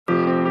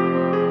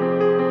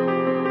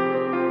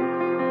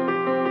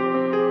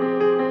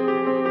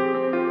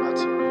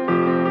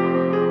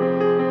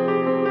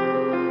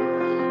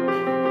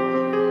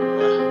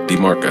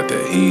Mark got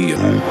that heat.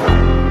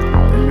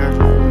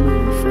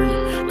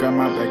 Got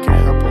my back and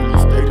help on the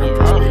stage, I'm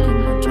just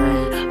speaking my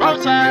dream.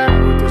 Like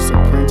married with the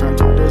supreme, turn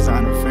to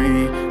designer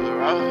Fein.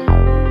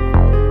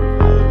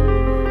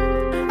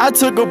 I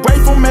took a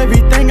break from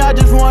everything, I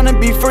just wanna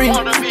be free.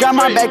 Got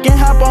my back and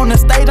hop on the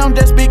stage, I'm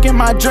just speaking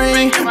my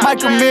dream.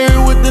 Michael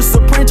married with the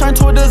supreme, turn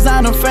to a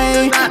designer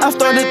Fein. I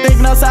started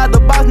thinking outside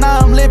the box, now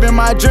I'm living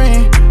my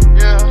dream.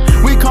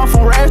 We come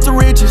from rags to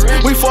riches,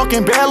 we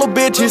fucking bella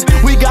bitches.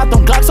 We got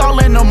them Glocks all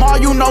in the mall,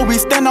 you know we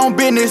stand on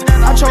business.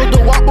 I chose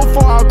to walk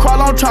before I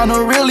crawl, I'm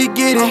tryna really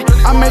get it.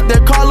 I make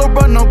that call up,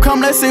 but no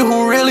come, let's see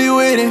who really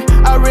with it.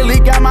 I really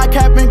got my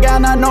cap and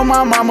gown, I know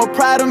my mama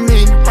proud of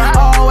me.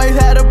 I always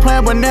had a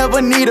plan, but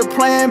never need a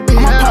plan B.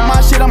 I'ma pop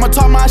my shit, I'ma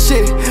talk my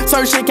shit.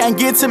 Certain shit can't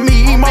get to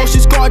me.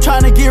 Emotions scarred,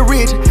 tryna get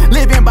rich,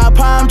 living by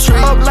palm tree.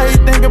 Up late,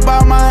 think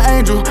about my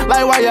angel,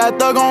 like why y'all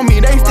thug on me.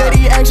 They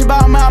steady action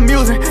about my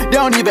music, they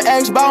don't even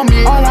ask about me.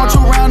 I don't want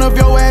you round up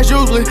your ass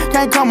usually,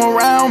 can't come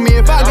around me.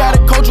 If I gotta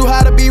coach you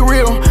how to be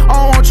real, I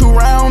don't want you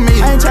around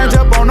me. I ain't change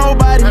up on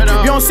nobody,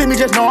 you don't see me,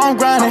 just know I'm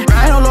grinding.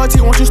 Ain't no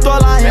loyalty once you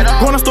start lying,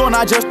 go in the store and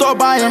I just start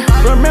buying.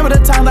 Remember the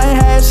times I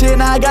ain't had shit,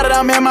 now I got it,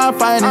 I'm in my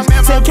finest.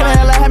 Saying kill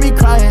hell, had me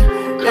crying,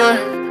 yeah.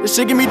 This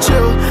shit give me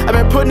chill. I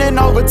been putting in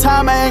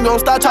overtime, I ain't gon'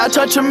 stop trying to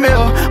touch a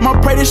mill.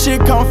 I'ma pray this shit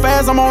come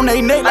fast, I'm on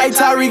they neck like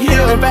Tyreek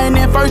Hill. If I ain't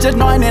in first, just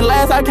know I ain't in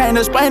last, I can't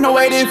explain the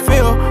way they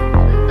feel.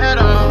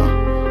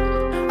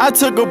 I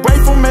took a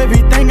break from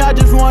everything, I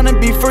just wanna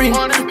be free.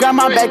 Got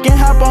my back and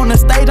hop on the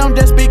stage, I'm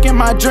just speaking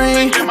my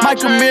dream.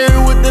 Michael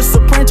married with the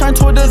supreme, turn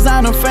to a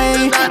designer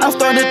Fein. I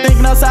started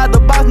thinking outside the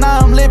box, now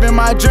I'm living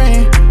my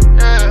dream.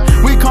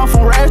 We come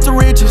from rags to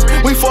riches,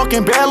 we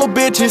fucking bella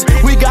bitches.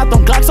 We got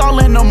them Glocks all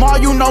in the mall,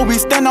 you know we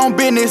stand on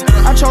business.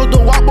 I chose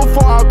to walk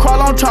before I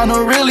crawl, I'm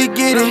tryna really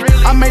get it.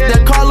 I make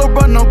that call up,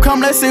 but no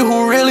come, let's see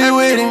who really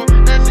with it.